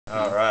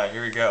Alright,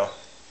 here we go.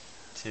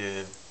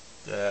 To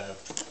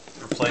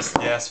replace the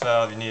gas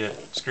valve, you need a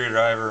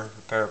screwdriver,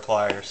 a pair of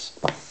pliers.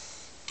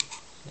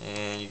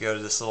 And you go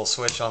to this little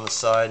switch on the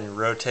side and you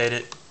rotate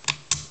it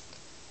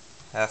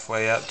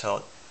halfway up till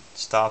it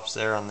stops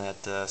there on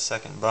that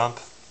second bump.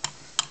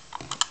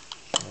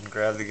 And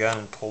grab the gun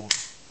and pull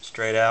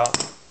straight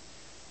out,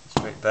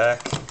 straight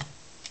back.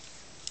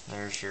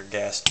 There's your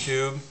gas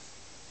tube.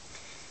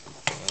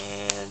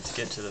 And to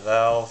get to the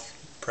valve,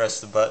 press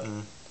the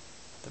button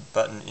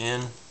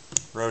in,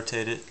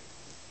 rotate it,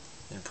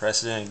 and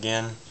press it in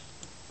again.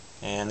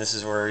 And this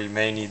is where you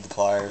may need the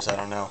pliers, I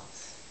don't know,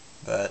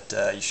 but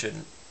you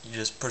shouldn't. You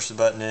just push the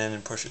button in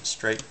and push it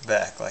straight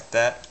back like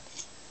that.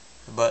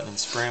 The button and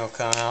spring will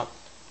come out,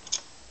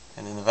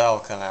 and then the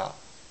valve will come out.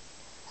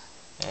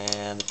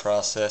 And the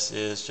process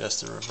is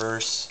just the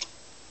reverse.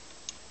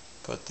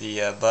 Put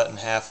the button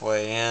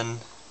halfway in,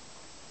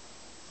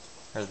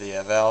 or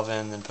the valve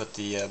in, then put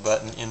the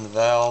button in the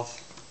valve,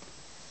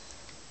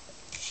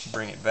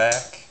 bring it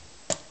back,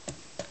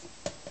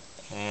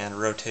 and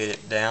rotate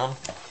it down,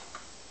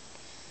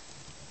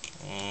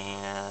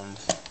 and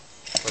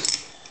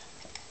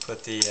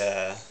put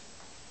the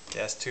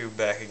gas tube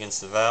back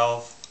against the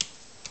valve.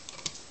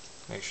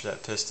 Make sure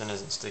that piston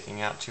isn't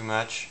sticking out too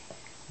much,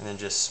 and then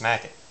just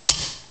smack it.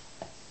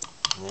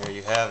 And there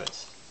you have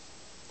it.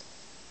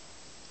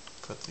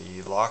 Put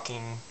the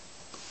locking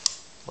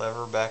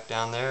lever back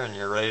down there and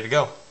you're ready to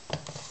go.